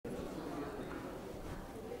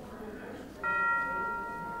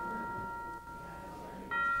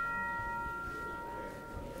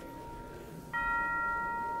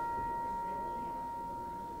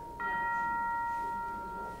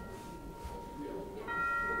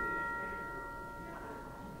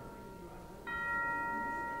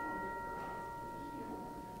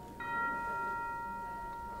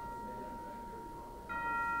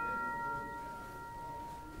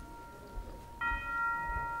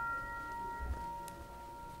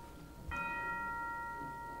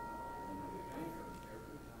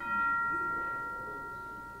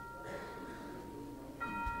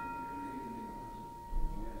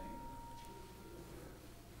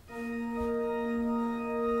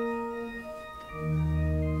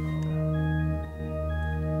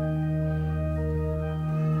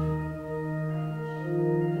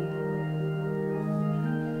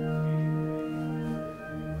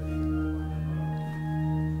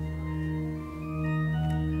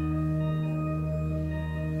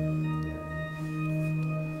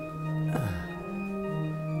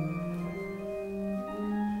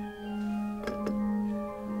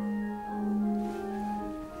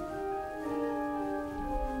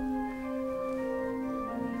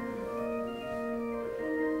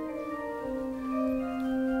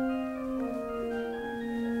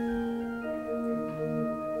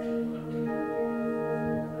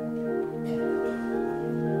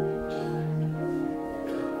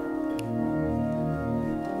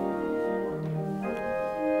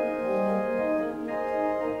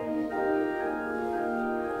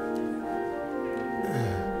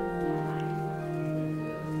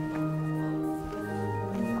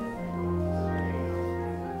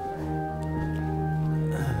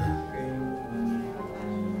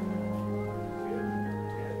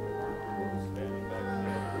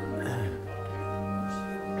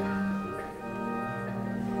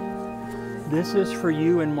This is for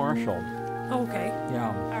you and Marshall. Okay.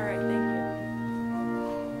 Yeah. All right, thank you.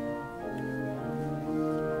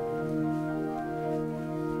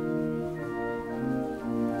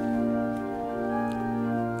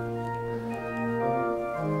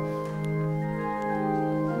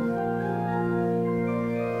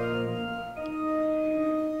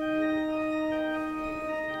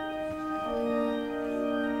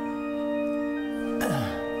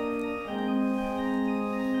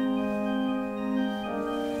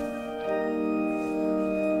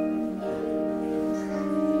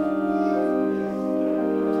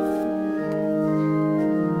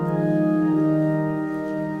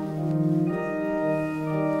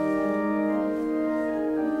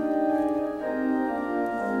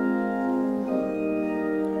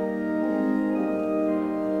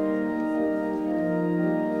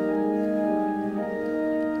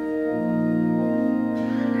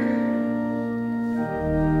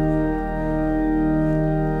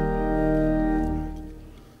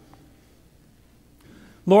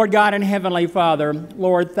 Lord God and Heavenly Father,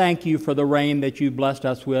 Lord, thank you for the rain that you blessed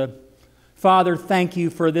us with. Father, thank you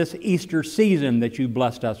for this Easter season that you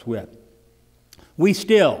blessed us with. We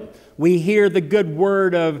hear the good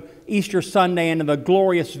word of Easter Sunday and of the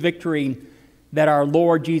glorious victory that our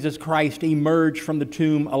Lord Jesus Christ emerged from the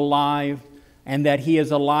tomb alive and that he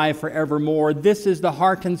is alive forevermore. This is the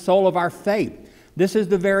heart and soul of our faith. This is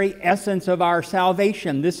the very essence of our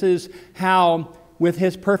salvation. This is how, with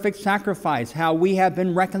his perfect sacrifice, how we have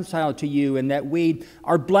been reconciled to you, and that we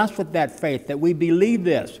are blessed with that faith, that we believe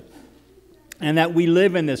this, and that we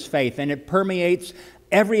live in this faith, and it permeates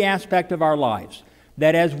every aspect of our lives.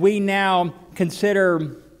 That as we now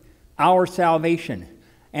consider our salvation,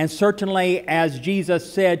 and certainly as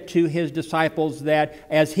Jesus said to his disciples that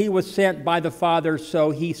as he was sent by the Father,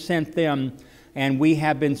 so he sent them, and we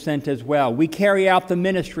have been sent as well. We carry out the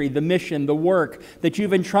ministry, the mission, the work that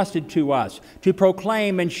you've entrusted to us to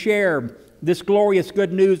proclaim and share this glorious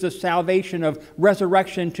good news of salvation, of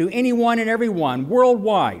resurrection to anyone and everyone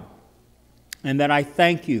worldwide. And that I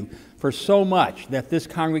thank you for so much that this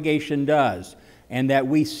congregation does, and that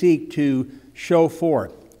we seek to show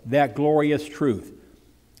forth that glorious truth,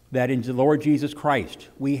 that in the Lord Jesus Christ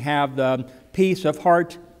we have the peace of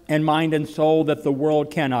heart and mind and soul that the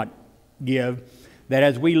world cannot give, that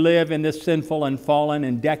as we live in this sinful and fallen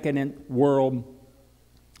and decadent world,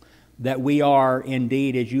 that we are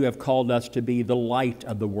indeed, as you have called us to be, the light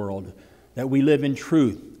of the world, that we live in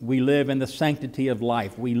truth, we live in the sanctity of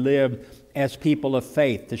life, we live as people of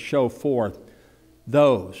faith to show forth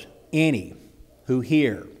any who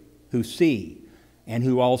hear, who see, and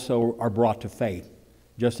who also are brought to faith,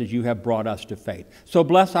 just as you have brought us to faith. So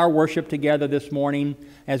bless our worship together this morning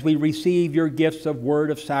as we receive your gifts of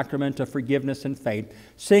word, of sacrament, of forgiveness and faith.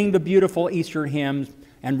 Sing the beautiful Easter hymns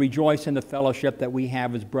and rejoice in the fellowship that we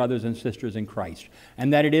have as brothers and sisters in Christ.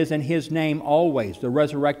 And that it is in his name always, the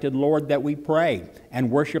resurrected Lord, that we pray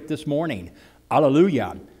and worship this morning.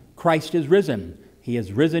 Alleluia. Christ is risen. He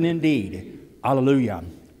is risen indeed. Alleluia.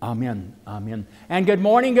 Amen. Amen. And good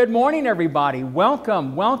morning, everybody.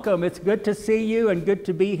 Welcome, welcome. It's good to see you and good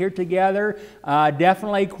to be here together.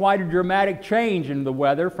 Definitely quite a dramatic change in the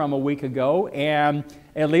weather from a week ago, and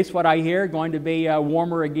at least what I hear, going to be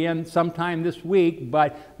warmer again sometime this week,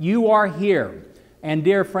 but you are here. And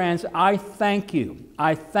dear friends, I thank you.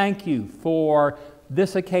 I thank you for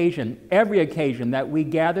this occasion, every occasion that we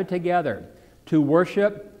gather together to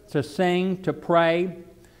worship, to sing, to pray,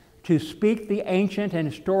 to speak the ancient and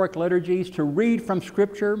historic liturgies, to read from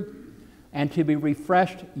Scripture, and to be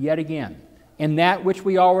refreshed yet again in that which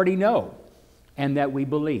we already know and that we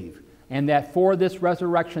believe. And that for this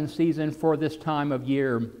resurrection season, for this time of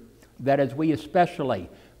year, that as we especially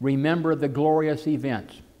remember the glorious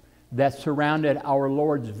events that surrounded our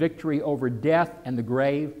Lord's victory over death and the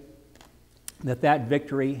grave, that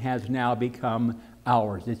victory has now become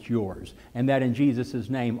ours, it's yours. And that in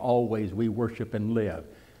Jesus' name always we worship and live.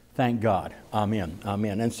 Thank God. Amen.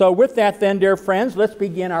 Amen. And so with that then, dear friends, let's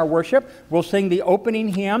begin our worship. We'll sing the opening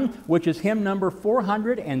hymn, which is hymn number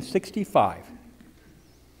 465.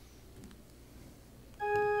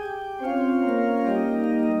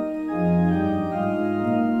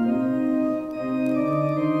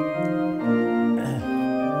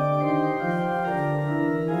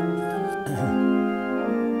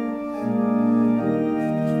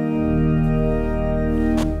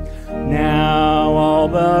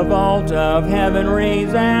 The vault of heaven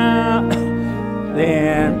resound,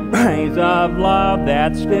 then praise of love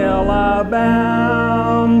that still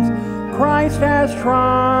abounds. Christ has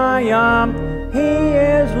triumphed, he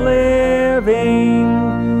is living.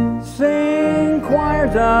 Sing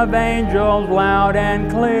choirs of angels loud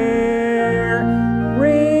and clear.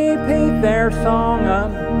 their song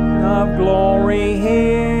of glory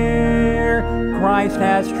here. Christ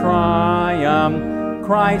has triumphed,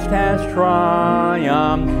 Christ has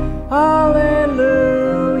triumphed. Alleluia,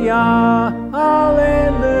 alleluia,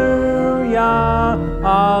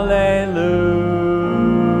 alleluia.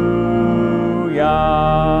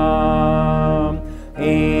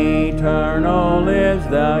 Eternal is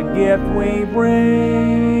the gift we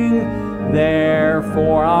bring,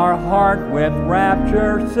 therefore our heart with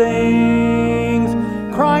rapture sings.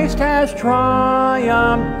 Christ has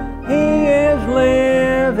triumphed, He is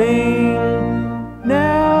living.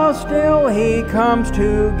 Now still He comes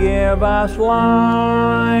to give us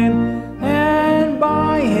life, and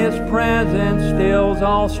by His presence stills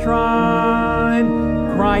all strife.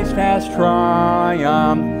 Christ has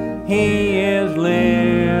triumphed, He is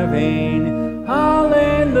living.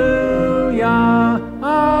 Alleluia,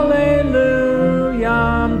 alleluia,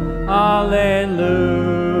 alleluia.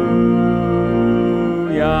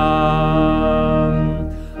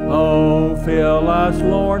 Oh, fill us,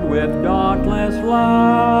 Lord, with dauntless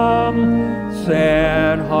love,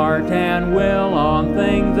 set heart and will on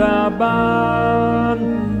things above,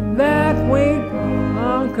 that we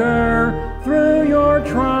conquer through your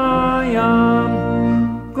triumph.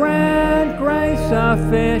 Grant grace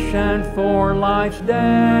sufficient for life's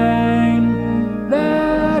day,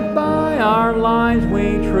 that by our lives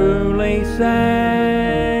we truly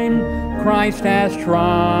say, Christ has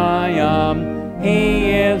triumphed,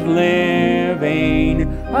 He is living.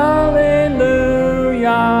 Alleluia,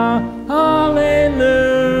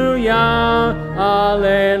 alleluia,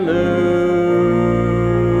 alleluia.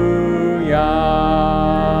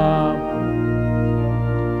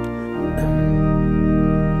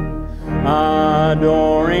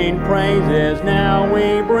 Adoring praises now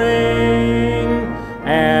we bring,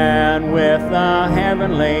 and with the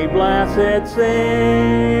heavenly blessed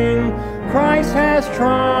sing. Christ has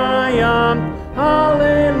triumphed,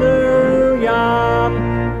 hallelujah.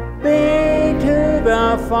 Be to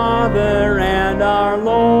the Father and our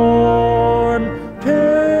Lord,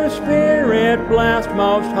 to Spirit blessed,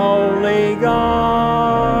 most holy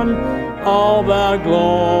God, all the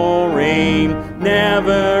glory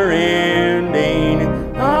never ending.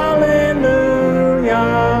 Hallelujah,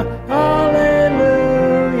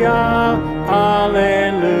 hallelujah,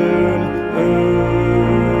 hallelujah.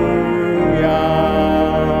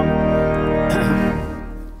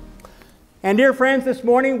 And dear friends, this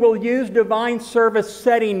morning we'll use Divine Service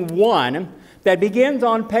Setting 1 that begins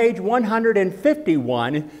on page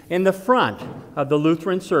 151 in the front of the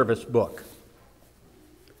Lutheran Service Book.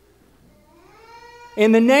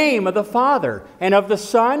 In the name of the Father, and of the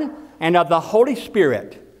Son, and of the Holy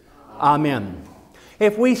Spirit. Amen.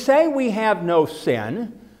 If we say we have no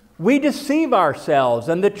sin, we deceive ourselves,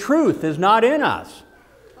 and the truth is not in us.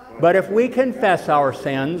 But if we confess our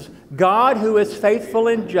sins, God, who is faithful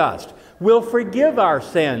and just, will forgive our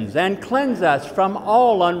sins and cleanse us from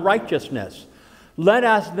all unrighteousness. Let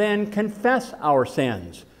us then confess our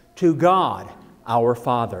sins to God, our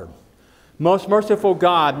Father. Most merciful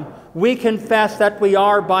God, we confess that we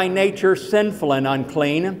are by nature sinful and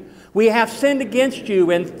unclean. We have sinned against you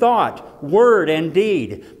in thought, word, and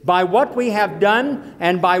deed, by what we have done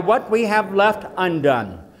and by what we have left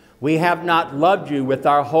undone. We have not loved you with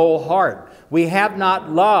our whole heart. We have not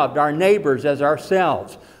loved our neighbors as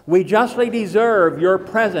ourselves. We justly deserve your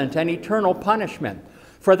present and eternal punishment.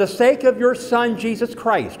 For the sake of your Son, Jesus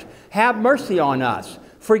Christ, have mercy on us.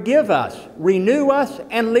 Forgive us, renew us,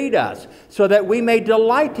 and lead us, so that we may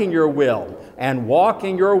delight in your will and walk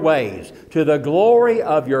in your ways, to the glory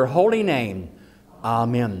of your holy name.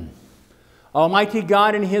 Amen. Almighty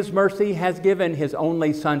God in His mercy has given His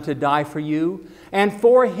only Son to die for you, and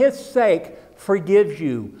for His sake forgives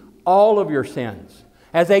you all of your sins.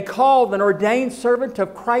 As a called and ordained servant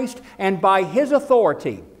of Christ, and by His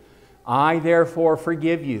authority, I therefore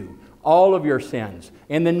forgive you all of your sins,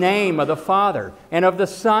 in the name of the Father, and of the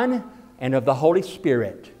Son, and of the Holy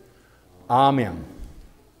Spirit. Amen.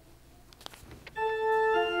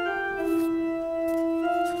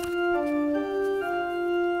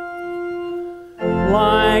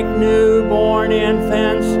 Like newborn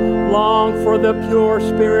infants, long for the pure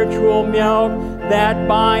spiritual milk, that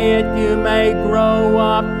by it you may grow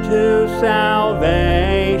up to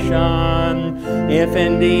salvation. If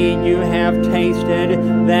indeed you have tasted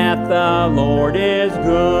that the Lord is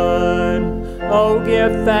good, oh,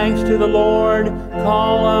 give thanks to the Lord,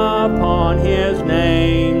 call upon His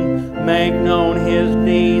name, make known His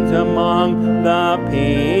deeds among the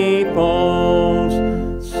peoples.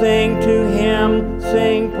 Sing to Him,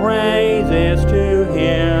 sing praises to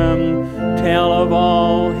Him, tell of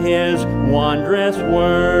all His wondrous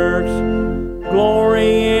works.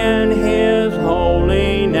 Glory in His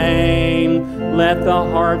holy name. Let the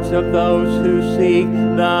hearts of those who seek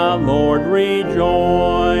the Lord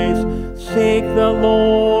rejoice. Seek the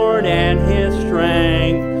Lord and His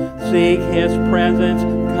strength. Seek His presence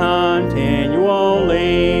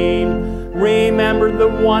continually. Remember the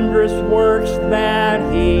wondrous works that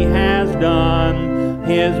He has done,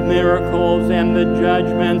 His miracles and the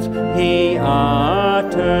judgments He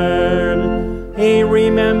uttered. He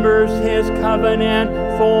remembers His covenant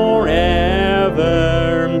forever,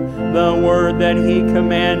 the word that He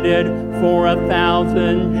commanded for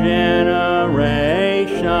 1,000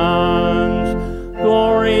 generations.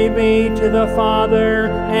 Glory be to the Father,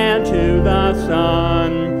 and to the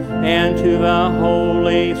Son, and to the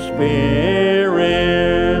Holy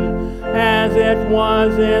Spirit, as it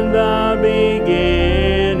was in the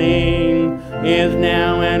beginning, is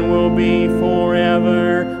now, and will be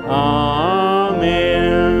forever.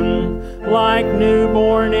 Amen. Like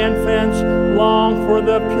newborn infants, long for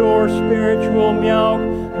the pure spiritual milk,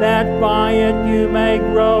 that by it you may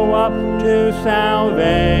grow up to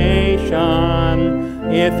salvation,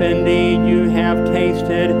 if indeed you have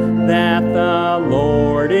tasted that the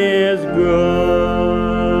Lord is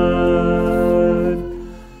good.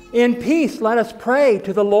 In peace, let us pray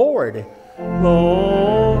to the Lord.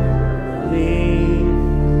 Lord,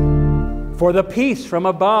 for the peace from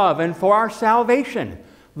above and for our salvation,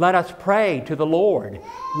 let us pray to the Lord.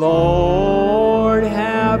 Lord,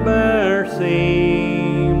 have mercy.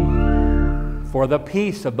 For the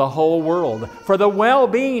peace of the whole world, for the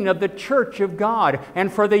well-being of the Church of God,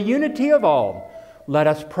 and for the unity of all, let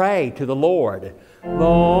us pray to the Lord.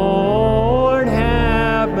 Lord,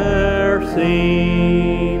 have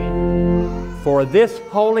mercy. For this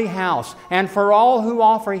holy house, and for all who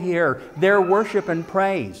offer here their worship and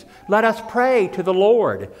praise, let us pray to the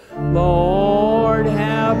Lord. Lord,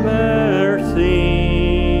 have mercy.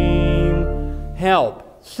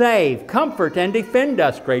 Help, save, comfort, and defend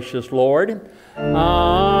us, gracious Lord. Amen.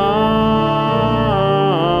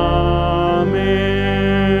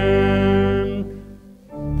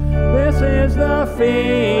 This is the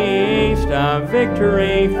feast of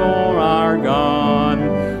victory for our God.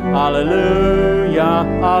 Hallelujah,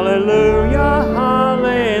 hallelujah,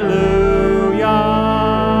 hallelujah.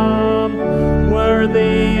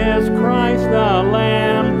 Worthy is Christ the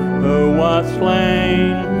Lamb who was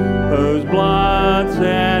slain, whose blood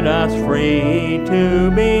set us free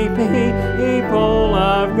to be people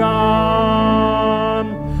of God.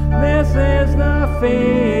 This is the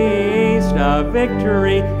feast of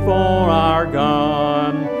victory for our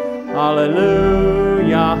God.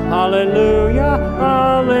 Hallelujah, hallelujah,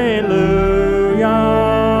 hallelujah.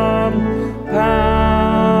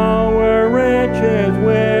 Power, riches,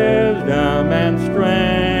 wisdom, and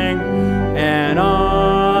strength, and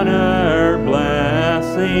honor,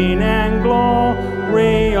 blessing, and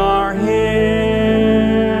glory are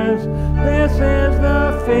His. This is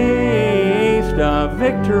the feast of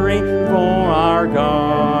victory for our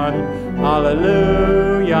God.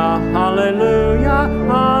 Hallelujah, hallelujah,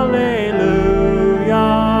 hallelujah.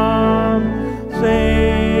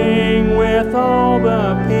 Sing with all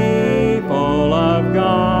the people of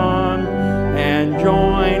God, and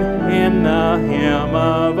join in the hymn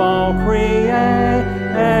of all creation.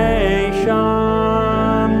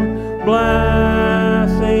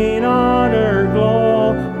 Blessing, honor,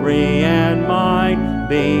 glory, and might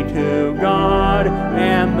be to God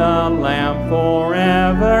and the Lamb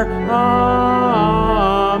forever.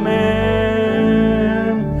 Amen.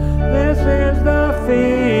 This is the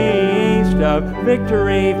feast of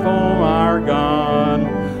victory for our God.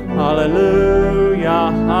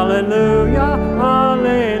 Hallelujah, hallelujah,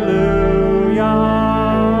 hallelujah.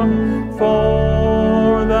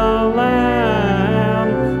 For the Lamb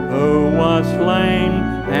who was slain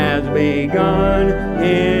has begun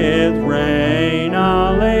His reign.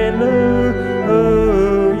 Hallelujah.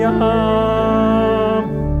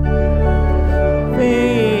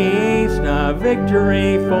 Feast of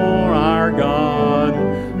victory for our God.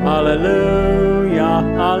 Hallelujah,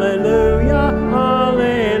 hallelujah,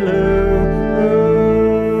 hallelujah.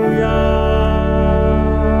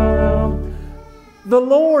 The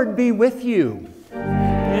Lord be with you,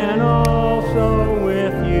 and also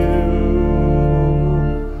with you.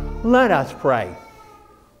 Let us pray.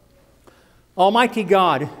 Almighty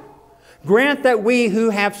God, grant that we who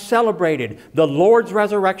have celebrated the Lord's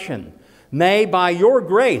resurrection may by your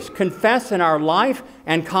grace confess in our life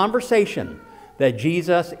and conversation that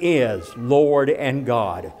Jesus is Lord and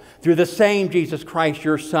God, through the same Jesus Christ,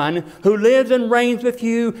 your Son, who lives and reigns with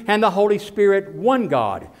you and the Holy Spirit, one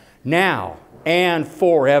God, now and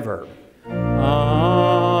forever.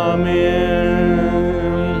 Amen.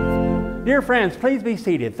 Dear friends, please be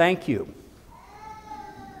seated. Thank you.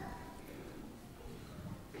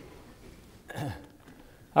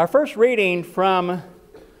 Our first reading from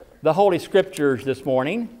the Holy Scriptures this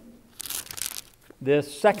morning,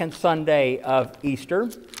 this second Sunday of Easter,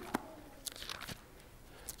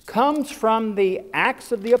 comes from the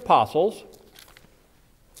Acts of the Apostles,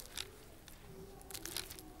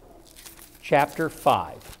 chapter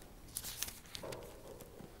 5.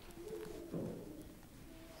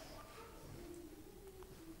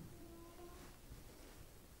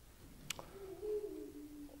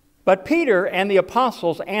 But Peter and the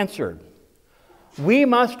apostles answered, "We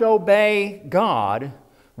must obey God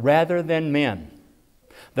rather than men.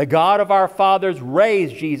 The God of our fathers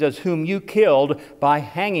raised Jesus, whom you killed by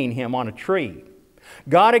hanging him on a tree.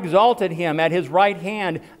 God exalted him at his right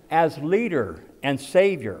hand as leader and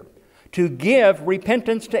Savior, to give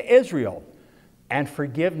repentance to Israel and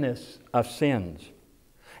forgiveness of sins.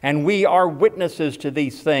 And we are witnesses to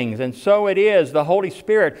these things, and so it is the Holy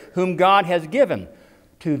Spirit whom God has given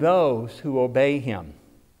to those who obey him."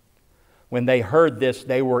 When they heard this,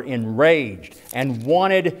 they were enraged and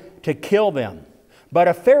wanted to kill them. But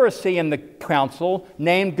a Pharisee in the council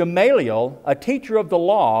named Gamaliel, a teacher of the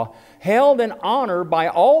law, held in honor by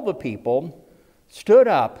all the people, stood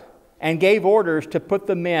up and gave orders to put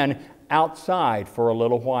the men outside for a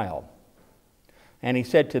little while. And he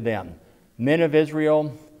said to them, "Men of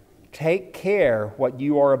Israel, take care what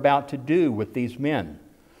you are about to do with these men.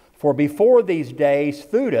 For before these days,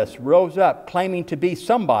 Theudas rose up claiming to be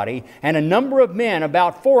somebody, and a number of men,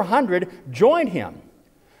 about 400, joined him.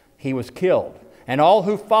 He was killed, and all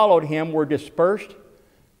who followed him were dispersed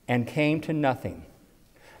and came to nothing.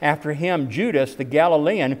 After him, Judas the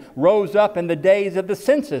Galilean rose up in the days of the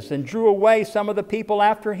census and drew away some of the people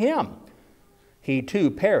after him. He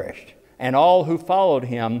too perished, and all who followed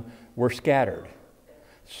him were scattered.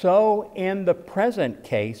 So in the present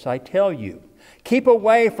case, I tell you, keep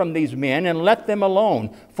away from these men and let them alone,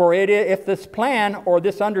 for if this plan or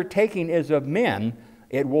this undertaking is of men,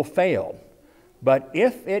 it will fail. But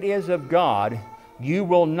if it is of God, you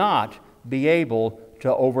will not be able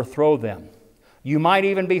to overthrow them. You might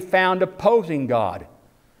even be found opposing God."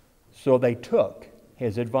 So they took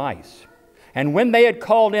his advice. And when they had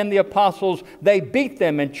called in the apostles, they beat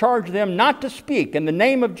them and charged them not to speak in the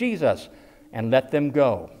name of Jesus, and let them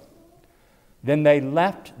go. Then they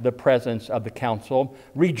left the presence of the council,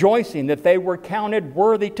 rejoicing that they were counted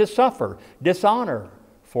worthy to suffer dishonor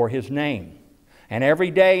for his name. And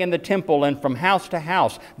every day in the temple and from house to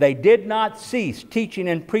house, they did not cease teaching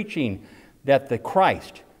and preaching that the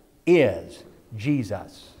Christ is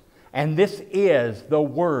Jesus. And this is the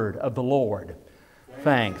word of the Lord.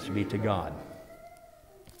 Thanks be to God.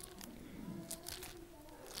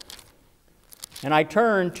 And I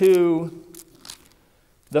turn to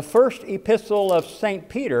the first epistle of St.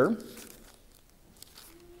 Peter,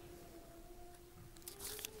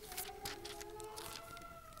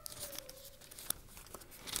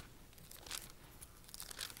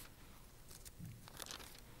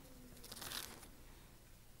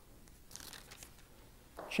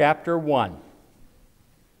 chapter 1.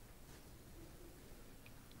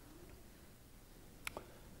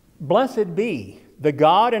 Blessed be the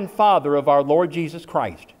God and Father of our Lord Jesus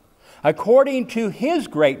Christ. According to his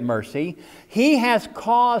great mercy, he has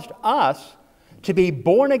caused us to be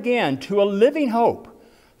born again to a living hope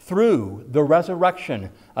through the resurrection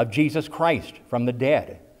of Jesus Christ from the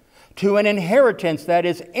dead, to an inheritance that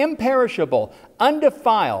is imperishable,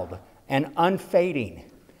 undefiled, and unfading,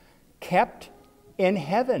 kept in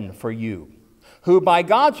heaven for you, who by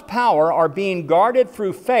God's power are being guarded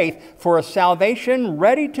through faith for a salvation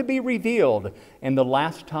ready to be revealed in the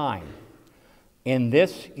last time. In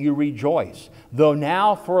this you rejoice, though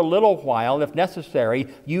now for a little while, if necessary,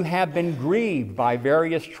 you have been grieved by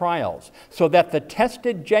various trials, so that the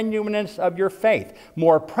tested genuineness of your faith,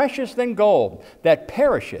 more precious than gold, that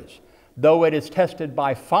perishes, though it is tested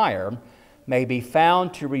by fire, may be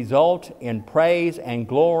found to result in praise and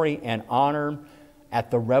glory and honor at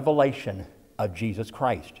the revelation of Jesus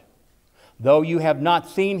Christ. Though you have not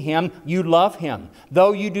seen him, you love him.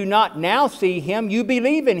 Though you do not now see him, you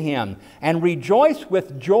believe in him and rejoice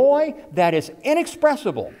with joy that is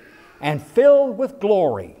inexpressible and filled with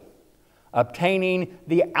glory, obtaining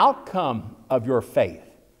the outcome of your faith,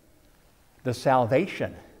 the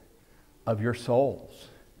salvation of your souls.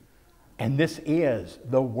 And this is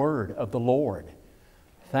the word of the Lord.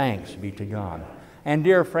 Thanks be to God. And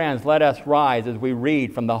dear friends, let us rise as we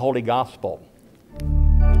read from the Holy Gospel.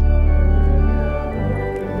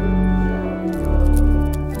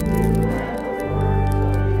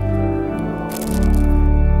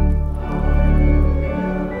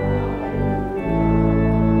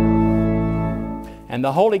 And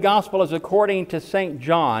the Holy Gospel is according to St.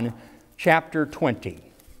 John, chapter 20.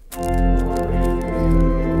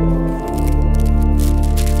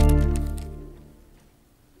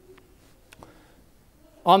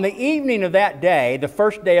 On the evening of that day, the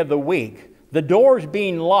first day of the week, the doors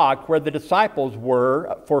being locked where the disciples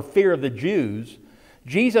were for fear of the Jews,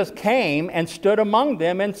 Jesus came and stood among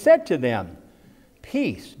them and said to them,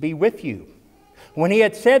 "Peace be with you." When he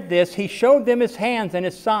had said this, he showed them his hands and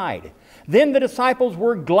his side. Then the disciples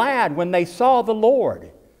were glad when they saw the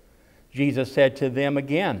Lord. Jesus said to them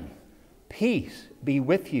again, "Peace be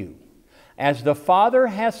with you. As the Father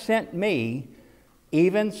has sent me,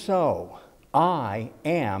 even so I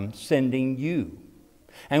am sending you."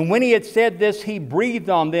 And when he had said this, he breathed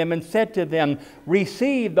on them and said to them,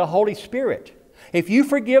 "Receive the Holy Spirit. If you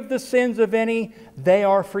forgive the sins of any, they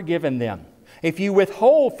are forgiven them. If you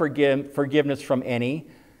withhold forgiveness from any,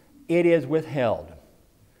 it is withheld."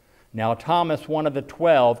 Now Thomas, one of the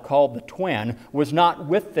 12, called the twin, was not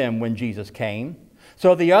with them when Jesus came.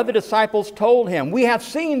 So the other disciples told him, "We have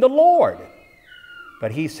seen the Lord."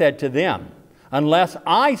 But he said to them, "Unless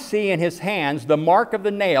I see in his hands the mark of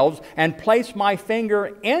the nails, and place my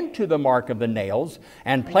finger into the mark of the nails,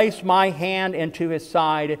 and place my hand into his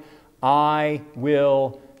side, I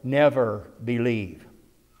will never believe."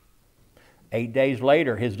 8 days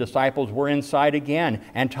later, his disciples were inside again,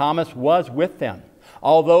 and Thomas was with them.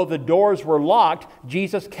 Although the doors were locked,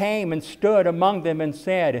 Jesus came and stood among them and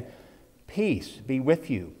said, "Peace be with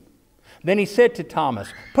you." Then he said to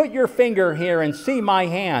Thomas, "Put your finger here and see my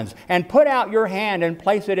hands, and put out your hand and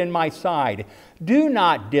place it in my side. Do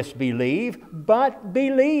not disbelieve, but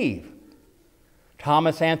believe."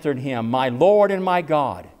 Thomas answered him, "My Lord and my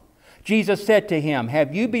God." Jesus said to him,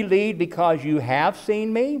 "Have you believed because you have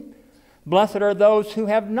seen me? Blessed are those who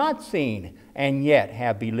have not seen and yet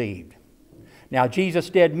have believed." Now Jesus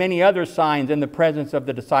did many other signs in the presence of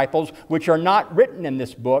the disciples, which are not written in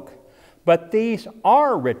this book, but these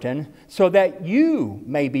are written so that you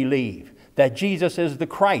may believe that Jesus is the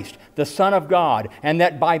Christ, the Son of God, and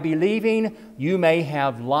that by believing you may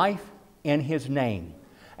have life in his name.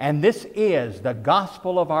 And this is the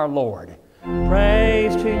gospel of our Lord.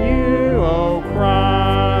 Praise to you, O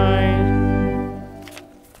Christ.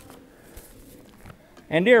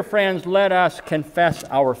 And dear friends, let us confess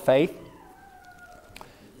our faith.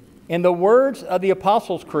 In the words of the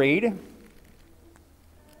Apostles' Creed,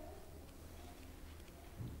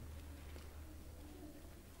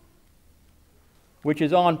 which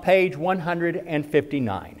is on page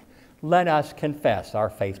 159, let us confess our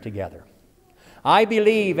faith together. I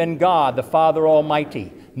believe in God, the Father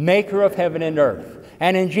Almighty, maker of heaven and earth,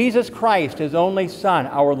 and in Jesus Christ, his only Son,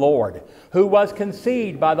 our Lord, who was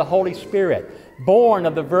conceived by the Holy Spirit, born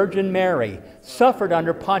of the Virgin Mary, suffered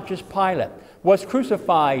under Pontius Pilate, was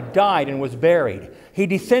crucified, died, and was buried. He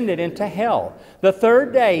descended into hell. The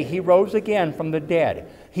third day he rose again from the dead.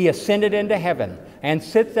 He ascended into heaven and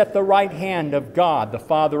sits at the right hand of God, the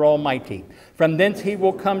Father Almighty. From thence he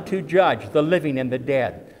will come to judge the living and the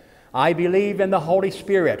dead. I believe in the Holy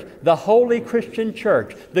Spirit, the holy Christian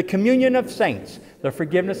church, the communion of saints, the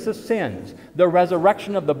forgiveness of sins, the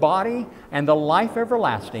resurrection of the body, and the life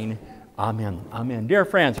everlasting. Amen. Amen. Dear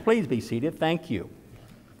friends, please be seated. Thank you.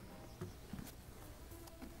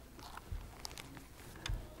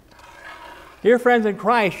 Dear friends in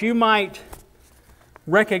Christ, you might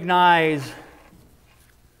recognize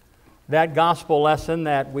that gospel lesson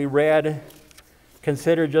that we read,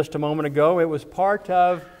 considered just a moment ago. It was part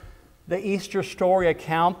of the Easter story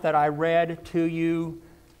account that I read to you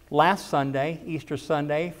last Sunday, Easter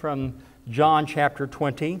Sunday, from John chapter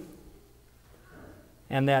 20.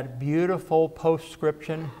 And that beautiful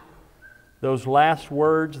postscription, those last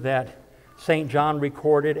words that St. John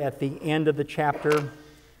recorded at the end of the chapter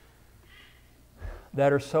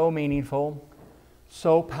that are so meaningful,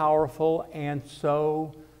 so powerful, and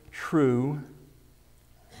so true.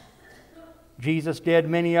 Jesus did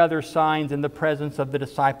many other signs in the presence of the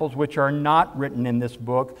disciples, which are not written in this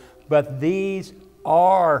book, but these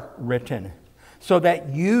are written so that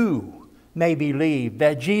you may believe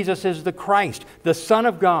that Jesus is the Christ, the Son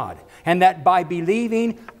of God, and that by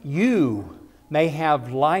believing you may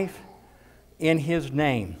have life in his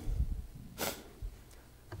name.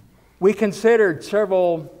 We considered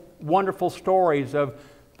several wonderful stories of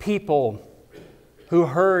people who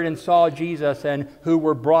heard and saw Jesus and who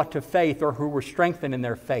were brought to faith or who were strengthened in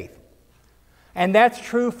their faith. And that's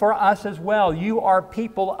true for us as well. You are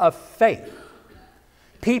people of faith,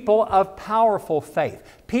 people of powerful faith,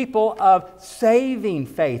 people of saving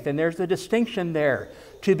faith. And there's a distinction there.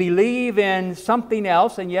 To believe in something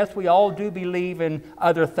else, and yes, we all do believe in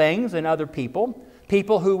other things and other people.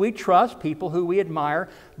 people who we trust, people who we admire,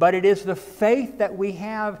 but it is the faith that we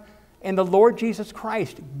have in the Lord Jesus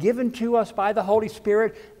Christ, given to us by the Holy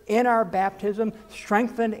Spirit in our baptism,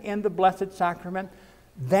 strengthened in the Blessed Sacrament.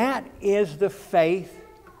 That is the faith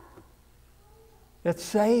that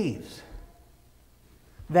saves,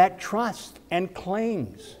 that trusts and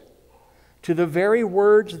clings to the very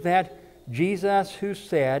words that Jesus, who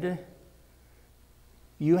said,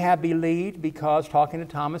 "You have believed because," talking to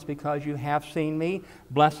Thomas, "because you have seen me.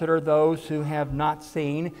 Blessed are those who have not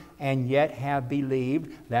seen and yet have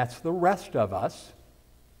believed." That's the rest of us.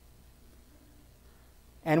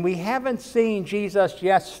 And we haven't seen Jesus,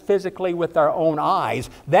 yes, physically with our own eyes.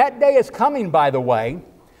 That day is coming, by the way.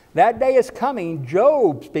 That day is coming.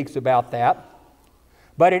 Job speaks about that.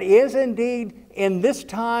 But it is indeed in this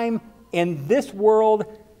time, in this world,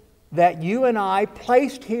 that you and I,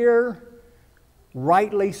 placed here,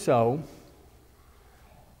 rightly so,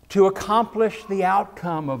 to accomplish the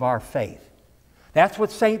outcome of our faith. That's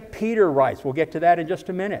what St. Peter writes. We'll get to that in just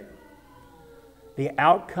a minute. The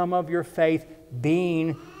outcome of your faith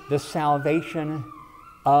being the salvation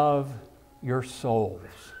of your souls.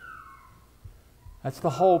 That's the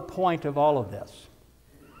whole point of all of this.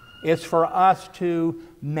 It's for us to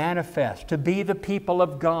manifest, to be the people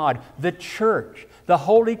of God, the church, the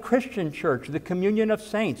Holy Christian Church, the communion of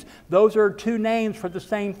saints. Those are two names for the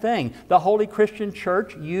same thing. The Holy Christian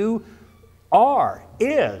Church, is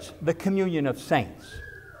the communion of saints.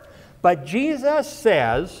 But Jesus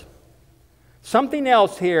says something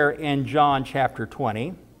else here in John chapter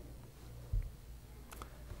 20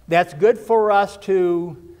 that's good for us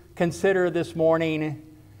to consider this morning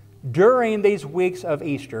during these weeks of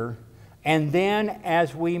Easter, and then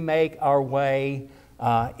as we make our way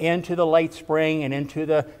into the late spring and into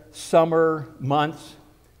the summer months,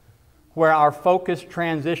 where our focus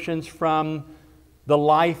transitions from the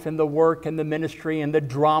life and the work and the ministry and the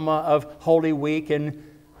drama of Holy Week and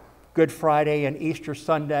Good Friday and Easter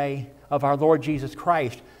Sunday of our Lord Jesus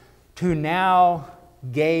Christ, to now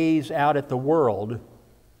gaze out at the world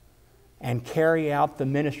and carry out the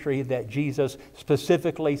ministry that Jesus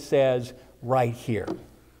specifically says right here.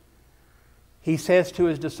 He says to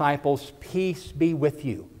His disciples, "Peace be with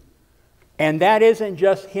you." And that isn't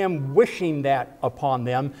just Him wishing that upon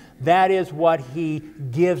them. That is what He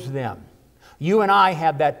gives them. You and I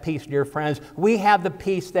have that peace, dear friends. We have the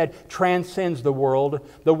peace that transcends the world.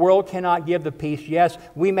 The world cannot give the peace. Yes,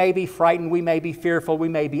 we may be frightened, we may be fearful, we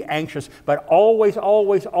may be anxious, but always,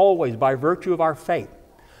 always, always, by virtue of our faith,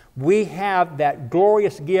 we have that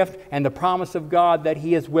glorious gift and the promise of God that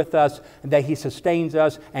He is with us, and that He sustains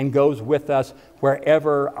us and goes with us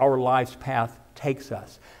wherever our life's path takes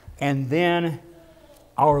us. And then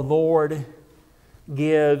our Lord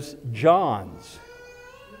gives John's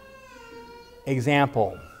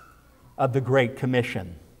example of the Great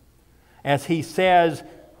Commission, as he says,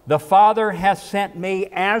 "The Father has sent me,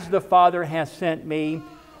 as the Father has sent me,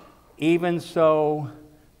 even so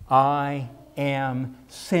I am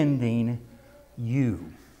sending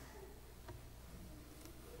you."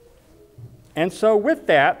 And so with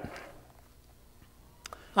that,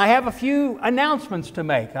 I have a few announcements to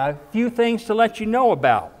make, a few things to let you know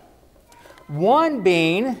about. One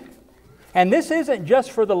being, and this isn't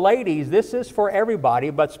just for the ladies, this is for everybody,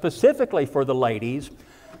 but specifically for the ladies,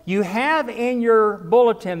 you have in your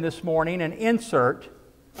bulletin this morning an insert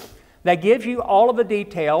that gives you all of the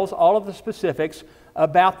details, all of the specifics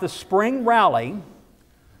about the spring rally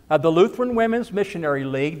of the Lutheran Women's Missionary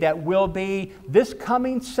League that will be this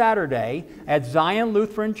coming Saturday at Zion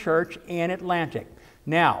Lutheran Church in Atlantic.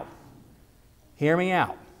 Now, hear me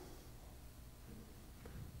out.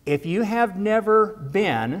 If you have never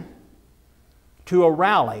been to a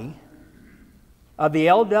rally of the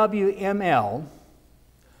LWML,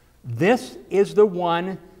 this is the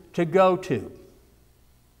one to go to.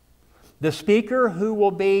 The speaker who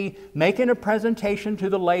will be making a presentation to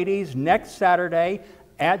the ladies next Saturday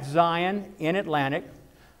at Zion in Atlantic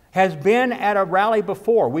has been at a rally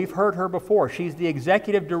before. We've heard her before. She's the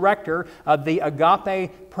executive director of the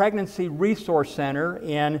Agape Pregnancy Resource Center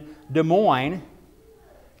in Des Moines,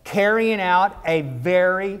 carrying out a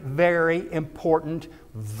very, very important,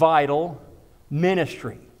 vital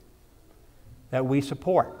ministry that we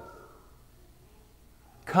support.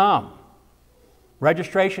 Come.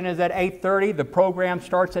 Registration is at 8:30. The program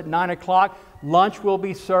starts at 9 o'clock. Lunch will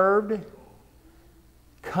be served.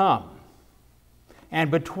 Come.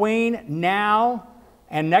 And between now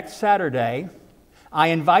and next Saturday, I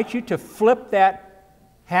invite you to flip that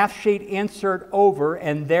half-sheet insert over,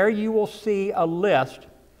 and there you will see a list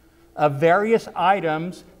of various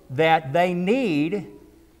items that they need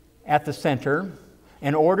at the center,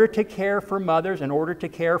 in order to care for mothers, in order to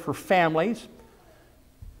care for families.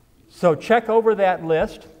 So check over that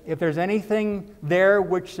list. If there's anything there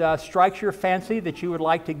which strikes your fancy that you would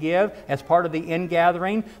like to give as part of the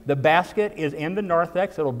ingathering, the basket is in the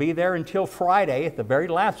narthex. It'll be there until Friday at the very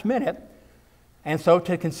last minute. And so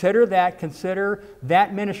to consider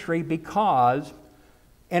that ministry, because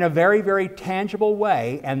in a very, very tangible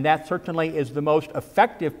way, and that certainly is the most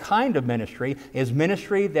effective kind of ministry, is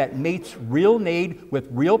ministry that meets real need with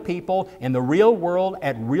real people in the real world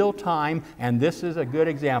at real time, and this is a good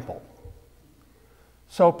example.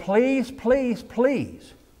 So please, please,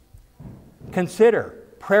 please consider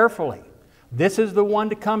prayerfully, this is the one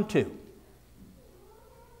to come to.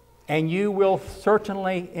 And you will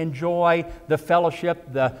certainly enjoy the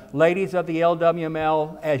fellowship. The ladies of the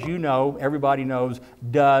LWML, as you know, everybody knows,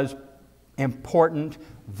 does important,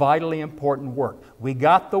 vitally important work. We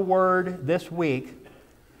got the word this week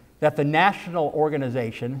that the national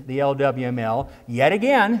organization, the LWML, yet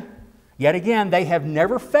again, they have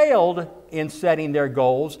never failed in setting their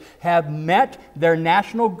goals, have met their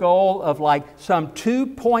national goal of like some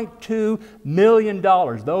 $2.2 million.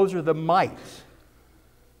 Those are the mites.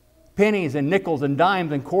 Pennies and nickels and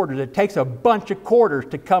dimes and quarters. It takes a bunch of quarters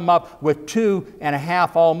to come up with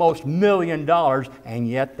 $2.5 almost $1 million, and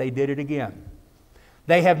yet they did it again.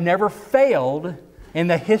 They have never failed in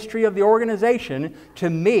the history of the organization to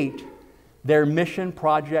meet their mission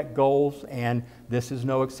project goals, and this is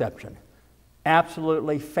no exception.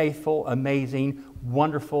 Absolutely faithful, amazing,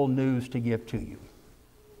 wonderful news to give to you.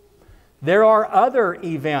 There are other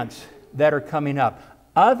events that are coming up,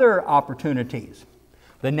 other opportunities.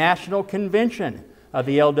 The National Convention of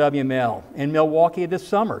the LWML in Milwaukee this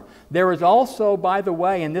summer. There is also, by the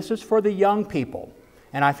way, and this is for the young people,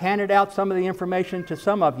 and I've handed out some of the information to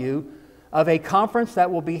some of you, of a conference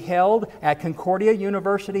that will be held at Concordia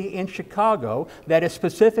University in Chicago that is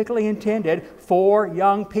specifically intended for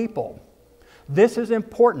young people. This is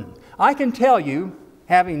important. I can tell you,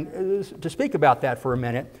 having to speak about that for a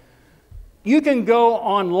minute, you can go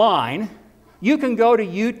online, you can go to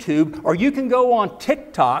YouTube, or you can go on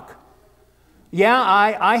TikTok. Yeah,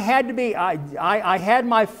 I had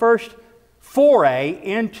my first foray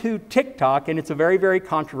into TikTok, and it's a very, very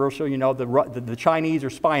controversial, you know, the Chinese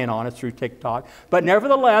are spying on us through TikTok. But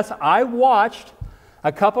nevertheless, I watched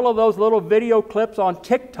a couple of those little video clips on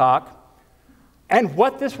TikTok, and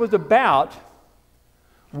what this was about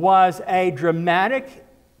was a dramatic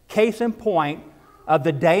case in point of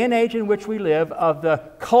the day and age in which we live, of the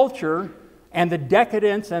culture and the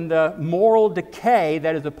decadence and the moral decay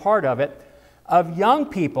that is a part of it, of young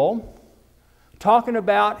people talking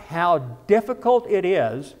about how difficult it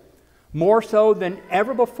is, more so than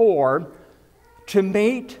ever before, to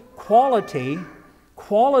meet quality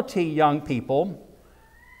young people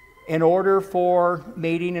in order for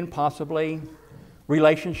meeting and possibly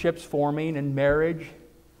relationships forming and marriage.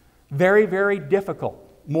 Very, very difficult,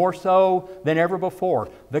 more so than ever before.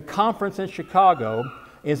 The conference in Chicago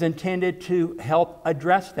is intended to help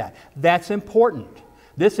address that. That's important.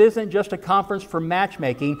 This isn't just a conference for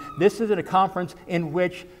matchmaking. This is a conference in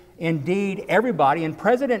which, indeed, everybody, and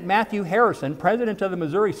President Matthew Harrison, President of the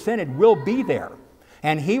Missouri Synod, will be there.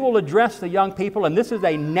 And he will address the young people, and this is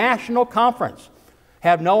a national conference.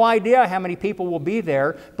 Have no idea how many people will be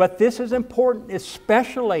there, but this is important,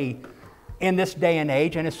 especially in this day and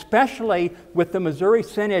age, and especially with the Missouri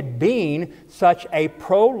Synod being such a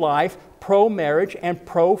pro-life, pro-marriage, and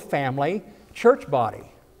pro-family church body.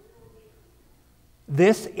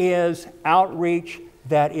 This is outreach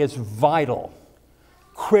that is vital,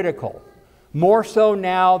 critical, more so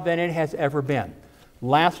now than it has ever been.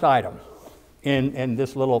 Last item in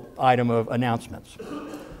this little item of announcements.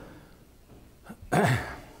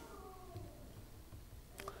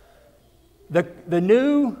 The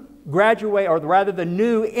new graduate, or rather the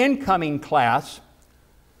new incoming class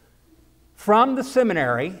from the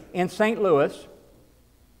seminary in St. Louis,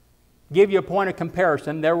 give you a point of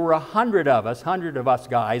comparison, there were 100 of us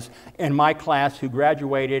guys in my class who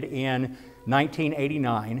graduated in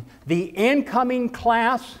 1989. The incoming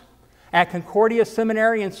class at Concordia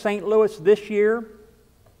Seminary in St. Louis this year,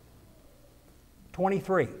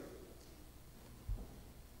 23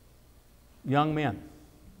 young men.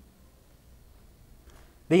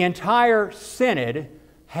 The entire synod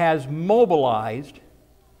has mobilized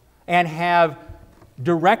and have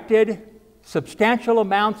directed substantial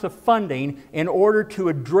amounts of funding in order to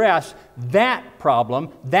address that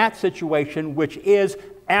problem, that situation, which is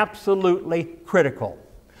absolutely critical.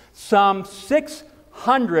 Some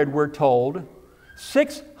 600, we're told,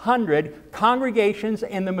 600 congregations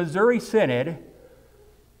in the Missouri Synod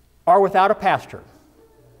are without a pastor.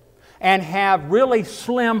 and have really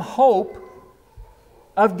slim hope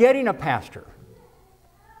of getting a pastor.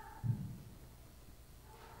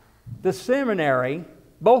 The seminary,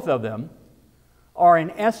 both of them, are in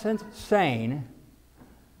essence saying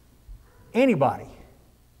anybody,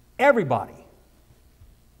 everybody,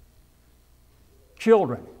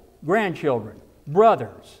 children, grandchildren,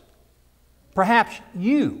 brothers, perhaps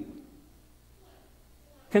you,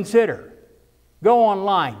 consider, go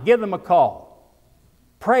online, give them a call,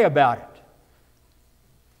 pray about it.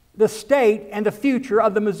 The state and the future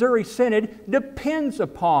of the Missouri Synod depends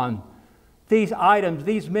upon these items,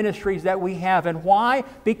 these ministries that we have. And why?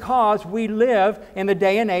 Because we live in the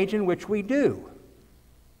day and age in which we do.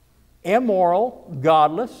 Immoral,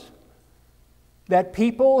 godless, that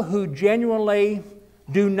people who genuinely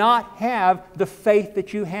do not have the faith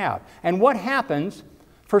that you have. And what happens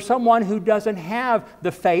for someone who doesn't have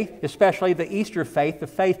the faith, especially the Easter faith, the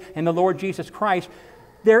faith in the Lord Jesus Christ?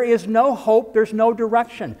 There is no hope, there's no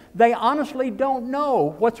direction. They honestly don't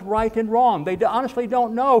know what's right and wrong. They honestly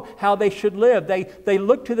don't know how they should live. They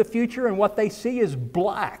look to the future and what they see is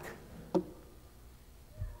black.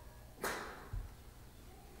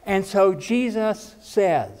 And so Jesus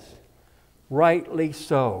says, rightly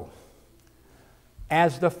so,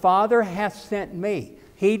 as the Father hath sent me,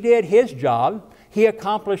 He did His job, He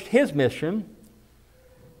accomplished His mission,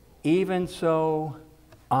 even so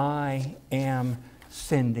I am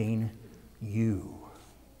sending you.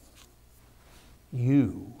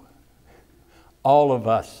 You. All of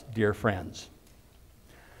us, dear friends.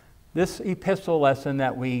 This epistle lesson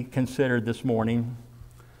that we considered this morning,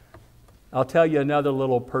 I'll tell you another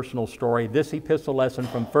little personal story. This epistle lesson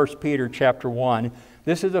from 1 Peter chapter 1,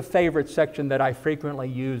 this is a favorite section that I frequently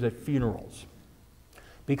use at funerals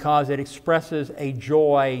because it expresses a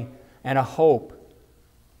joy and a hope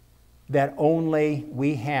that only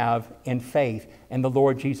we have in faith in the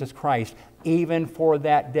Lord Jesus Christ, even for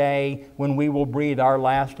that day when we will breathe our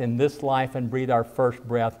last in this life and breathe our first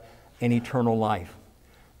breath in eternal life.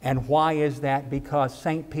 And why is that? Because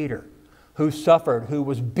St. Peter, who suffered, who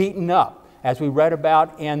was beaten up, as we read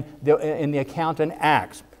about in the account in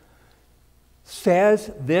Acts,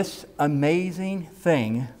 says this amazing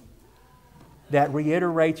thing that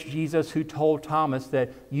reiterates Jesus, who told Thomas that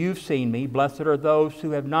you've seen me, blessed are those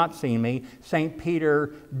who have not seen me. St.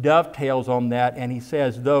 Peter dovetails on that and he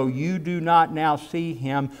says, though you do not now see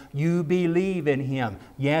Him, you believe in Him.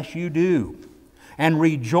 Yes, you do. And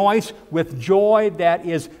rejoice with joy that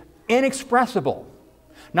is inexpressible.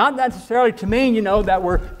 Not necessarily to mean, that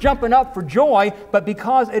we're jumping up for joy, but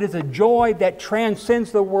because it is a joy that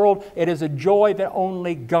transcends the world, it is a joy that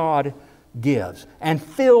only God gives, and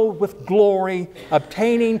filled with glory,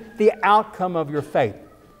 obtaining the outcome of your faith.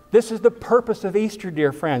 This is the purpose of Easter,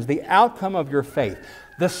 dear friends, the outcome of your faith,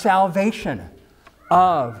 the salvation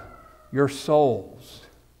of your souls.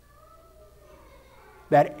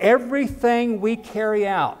 That everything we carry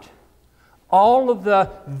out, all of the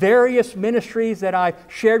various ministries that I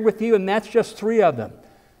shared with you, and that's just 3 of them.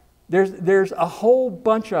 There's a whole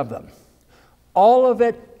bunch of them. All of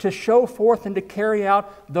it to show forth and to carry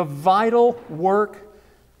out the vital work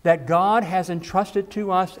that God has entrusted to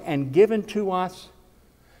us and given to us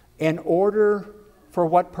in order for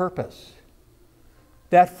what purpose?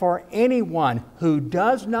 That for anyone who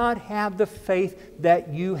does not have the faith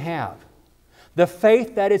that you have, the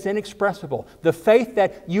faith that is inexpressible, the faith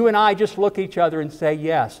that you and I just look at each other and say,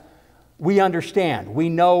 yes, we understand, we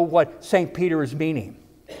know what St. Peter is meaning.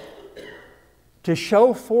 To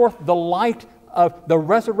show forth the light of the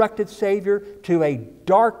resurrected Savior to a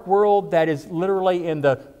dark world that is literally in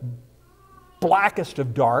the blackest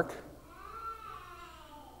of dark,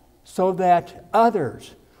 so that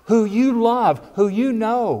others who you love, who you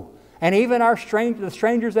know, and even the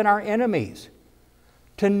strangers and our enemies,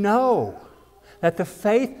 to know that the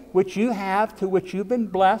faith which you have, to which you've been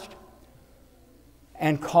blessed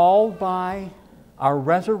and called by our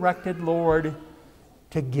resurrected Lord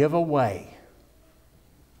to give away.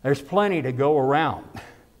 There's plenty to go around.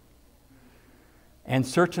 And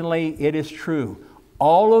certainly it is true.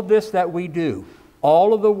 All of this that we do,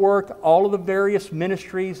 all of the work, all of the various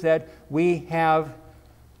ministries that we have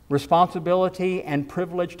responsibility and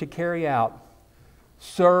privilege to carry out,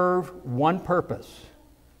 serve one purpose.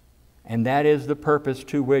 And that is the purpose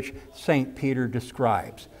to which St. Peter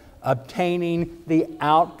describes, obtaining the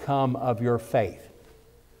outcome of your faith,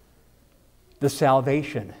 the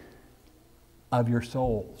salvation of your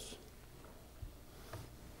souls.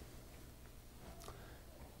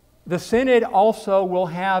 The Synod also will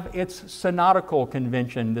have its synodical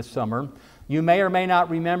convention this summer. You may or may not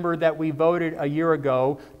remember that we voted a year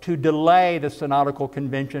ago to delay the Synodical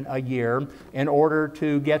Convention a year in order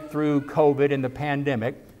to get through COVID and the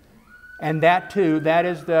pandemic. And that too, that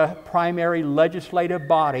is the primary legislative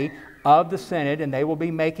body of the Synod, and they will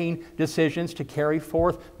be making decisions to carry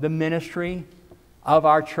forth the ministry of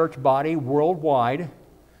our church body worldwide.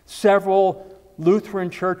 Several Lutheran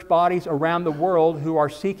church bodies around the world who are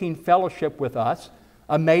seeking fellowship with us,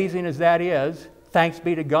 amazing as that is, thanks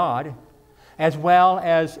be to God, as well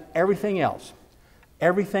as everything else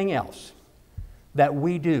that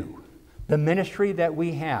we do, the ministry that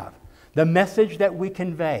we have, the message that we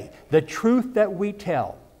convey, the truth that we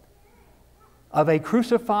tell of a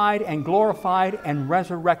crucified and glorified and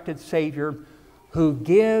resurrected Savior who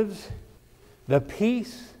gives the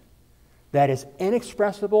peace that is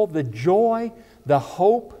inexpressible, the joy, the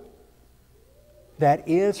hope that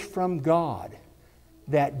is from God,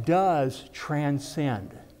 that does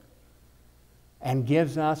transcend and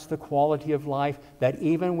gives us the quality of life that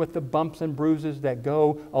even with the bumps and bruises that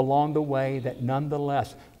go along the way, that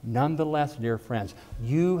nonetheless, dear friends,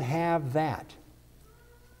 you have that.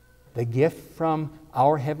 The gift from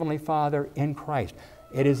our Heavenly Father in Christ.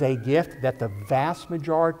 It is a gift that the vast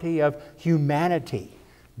majority of humanity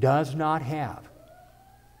does not have.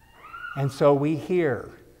 And so we hear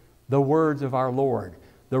the words of our Lord,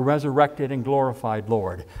 the resurrected and glorified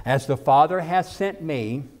Lord. As the Father has sent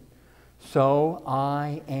me, so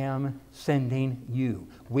I am sending you.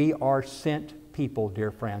 We are sent people,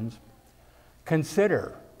 dear friends.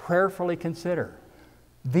 Prayerfully consider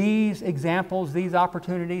these examples, these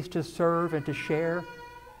opportunities to serve and to share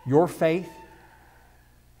your faith,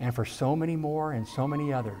 and for so many more and so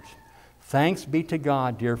many others. Thanks be to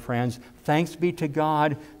God, dear friends. Thanks be to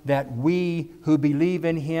God that we who believe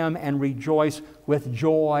in Him and rejoice with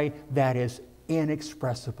joy that is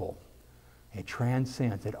inexpressible. It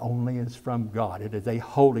transcends. It only is from God. It is a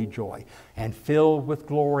holy joy and filled with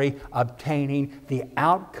glory, obtaining the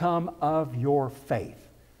outcome of your faith,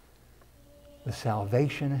 the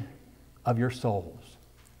salvation of your souls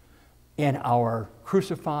in our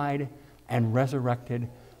crucified and resurrected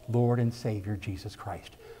Lord and Savior, Jesus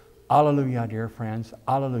Christ. Alleluia, dear friends.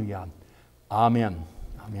 Alleluia. Amen.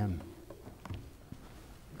 Amen.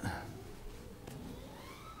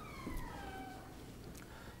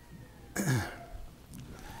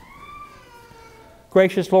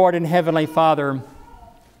 Gracious Lord and Heavenly Father,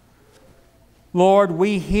 Lord,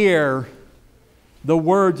 we hear the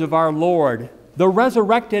words of our Lord, the